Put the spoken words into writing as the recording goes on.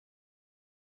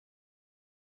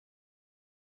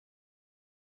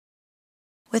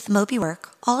With MobiWork,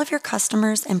 all of your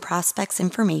customers' and prospects'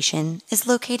 information is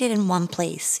located in one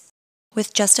place.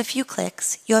 With just a few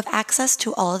clicks, you have access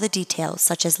to all of the details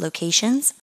such as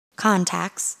locations,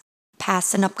 contacts,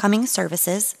 past and upcoming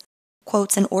services,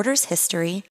 quotes and orders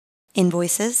history,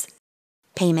 invoices,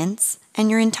 payments, and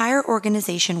your entire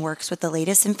organization works with the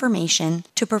latest information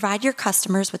to provide your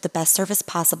customers with the best service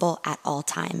possible at all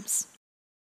times.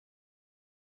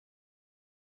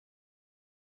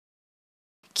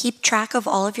 Keep track of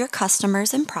all of your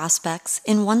customers and prospects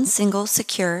in one single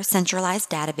secure, centralized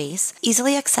database,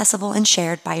 easily accessible and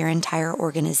shared by your entire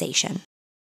organization.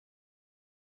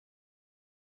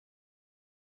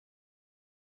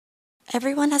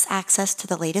 Everyone has access to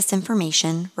the latest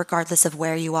information regardless of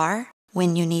where you are,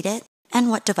 when you need it, and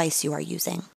what device you are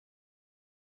using.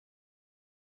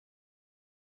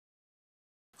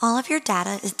 All of your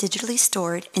data is digitally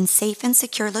stored in safe and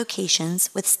secure locations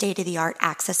with state-of-the-art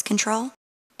access control,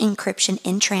 encryption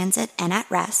in transit and at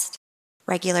rest,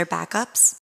 regular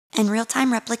backups, and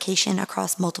real-time replication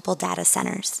across multiple data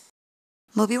centers.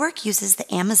 MobiWork uses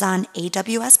the Amazon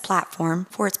AWS platform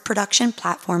for its production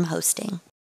platform hosting.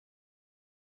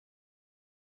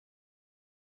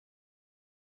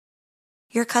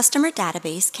 Your customer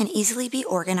database can easily be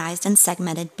organized and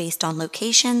segmented based on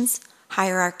locations,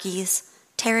 hierarchies,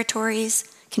 territories,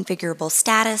 configurable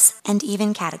status, and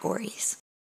even categories.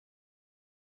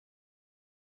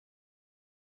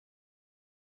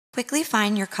 Quickly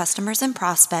find your customers and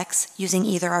prospects using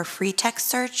either our free text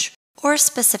search or a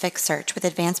specific search with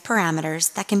advanced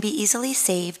parameters that can be easily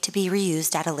saved to be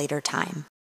reused at a later time.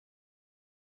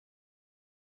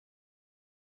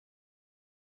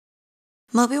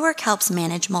 MobiWork helps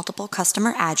manage multiple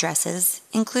customer addresses,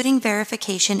 including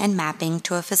verification and mapping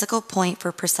to a physical point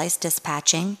for precise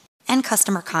dispatching, and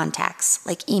customer contacts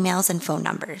like emails and phone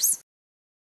numbers.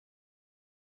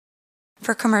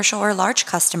 For commercial or large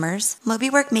customers,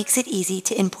 MobiWork makes it easy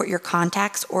to import your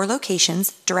contacts or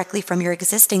locations directly from your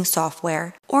existing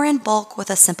software or in bulk with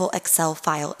a simple Excel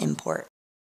file import.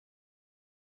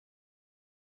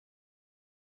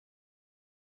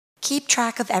 Keep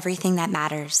track of everything that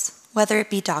matters, whether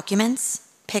it be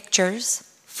documents, pictures,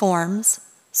 forms,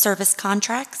 service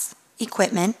contracts,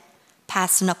 equipment,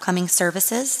 past and upcoming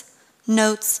services,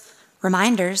 notes,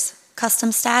 reminders,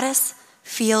 custom status,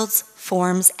 fields,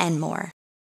 forms, and more.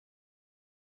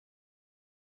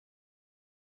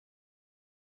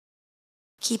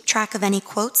 Keep track of any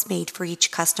quotes made for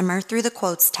each customer through the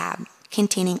Quotes tab,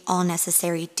 containing all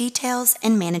necessary details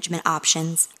and management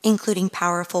options, including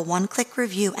powerful one-click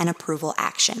review and approval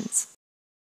actions.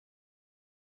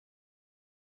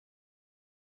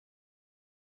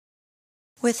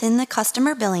 Within the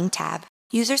Customer Billing tab,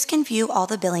 users can view all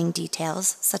the billing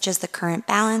details such as the current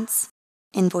balance,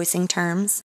 invoicing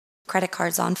terms, credit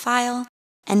cards on file,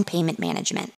 and payment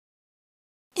management.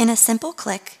 In a simple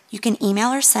click, you can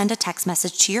email or send a text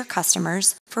message to your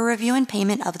customers for review and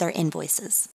payment of their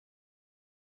invoices.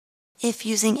 If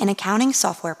using an accounting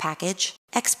software package,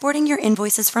 exporting your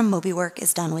invoices from MobiWork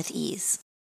is done with ease.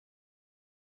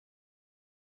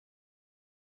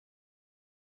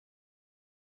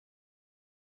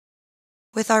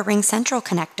 With our RingCentral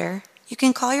connector, you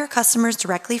can call your customers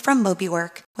directly from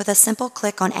MobiWork with a simple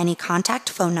click on any contact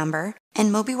phone number,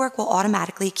 and MobiWork will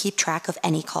automatically keep track of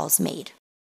any calls made.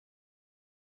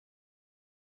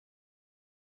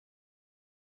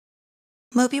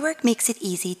 MobiWork makes it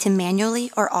easy to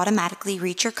manually or automatically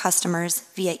reach your customers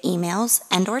via emails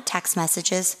and/or text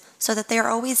messages so that they are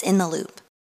always in the loop.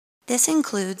 This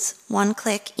includes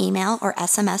one-click email or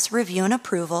SMS review and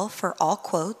approval for all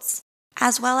quotes,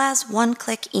 as well as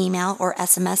one-click email or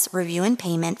SMS review and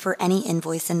payment for any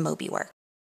invoice in MobiWork.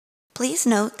 Please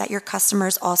note that your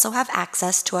customers also have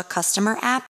access to a customer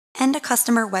app and a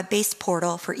customer web-based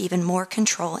portal for even more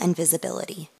control and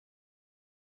visibility.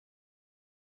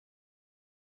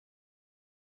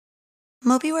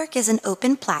 MobiWork is an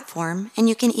open platform, and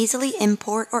you can easily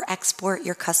import or export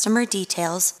your customer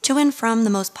details to and from the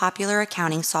most popular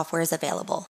accounting softwares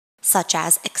available, such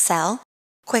as Excel,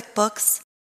 QuickBooks,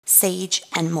 Sage,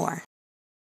 and more.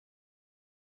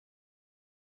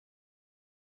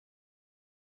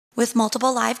 With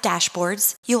multiple live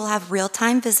dashboards, you will have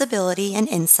real-time visibility and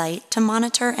insight to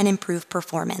monitor and improve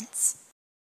performance.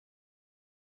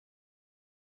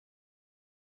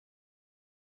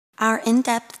 Our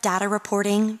in-depth data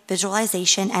reporting,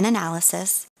 visualization, and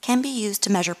analysis can be used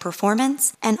to measure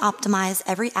performance and optimize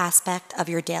every aspect of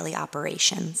your daily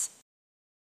operations.